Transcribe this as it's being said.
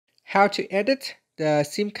How to edit the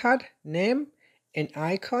SIM card name and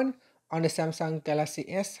icon on the Samsung Galaxy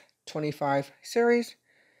S25 series.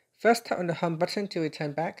 First, tap on the home button to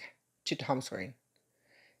return back to the home screen.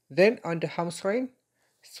 Then on the home screen,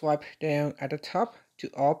 swipe down at the top to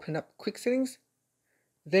open up quick settings.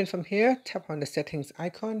 Then from here, tap on the settings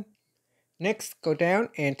icon. Next, go down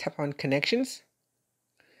and tap on connections.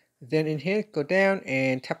 Then in here, go down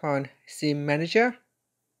and tap on SIM manager.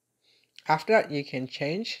 After that, you can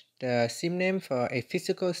change the SIM name for a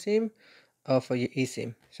physical SIM or for your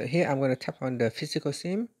eSIM. So here I'm going to tap on the physical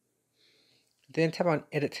SIM. Then tap on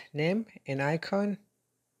edit name and icon.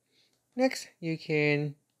 Next, you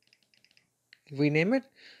can rename it.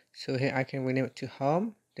 So here I can rename it to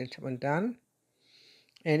home. Then tap on done.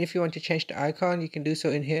 And if you want to change the icon, you can do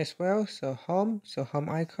so in here as well. So home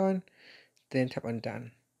icon. Then tap on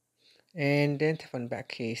done. And then tap on back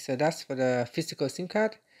key. So that's for the physical SIM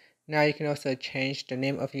card. Now you can also change the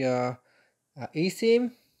name of your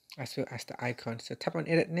eSIM as well as the icon. So tap on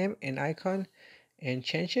edit name and icon and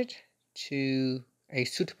change it to a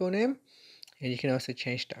suitable name. And you can also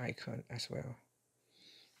change the icon as well.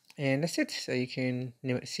 And that's it. So you can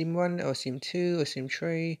name it SIM1 or SIM2 or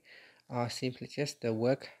SIM3 or simply just the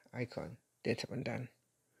work icon. Then tap on done.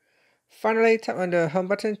 Finally, tap on the home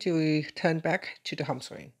button to return back to the home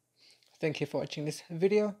screen. Thank you for watching this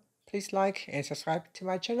video. Please like and subscribe to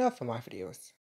my channel for more videos.